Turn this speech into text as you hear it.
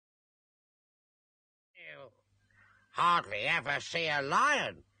hardly ever see a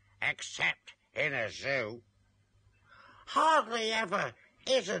lion, except in a zoo. Hardly ever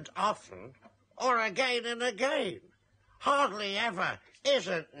isn't often, or again and again. Hardly ever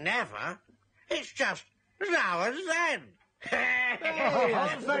isn't never. It's just now and then. Oh,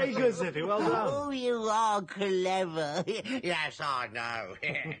 very good, Zippy. Well done. Oh, you are clever. Yes, I know.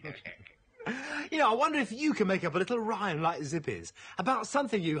 You know, I wonder if you can make up a little rhyme like Zippy's about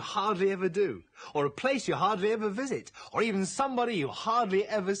something you hardly ever do, or a place you hardly ever visit, or even somebody you hardly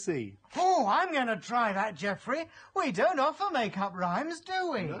ever see. Oh, I'm going to try that, Geoffrey. We don't often make up rhymes,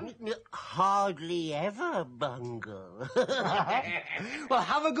 do we? No. Hardly ever, Bungle. Well,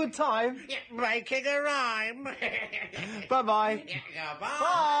 have a good time. Making a rhyme. Bye-bye.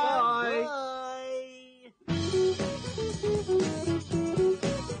 Bye. Bye.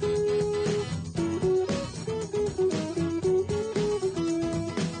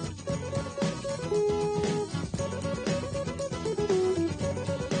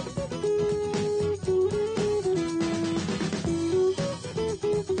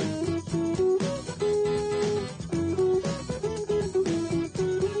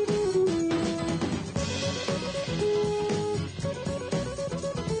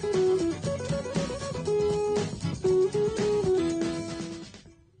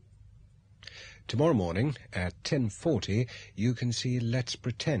 Tomorrow morning at 10:40 you can see Let's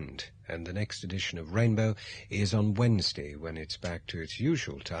Pretend, and the next edition of Rainbow is on Wednesday when it's back to its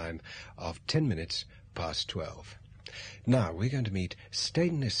usual time of 10 minutes past 12. Now we're going to meet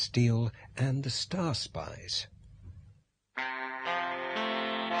Stainless Steel and the Star Spies.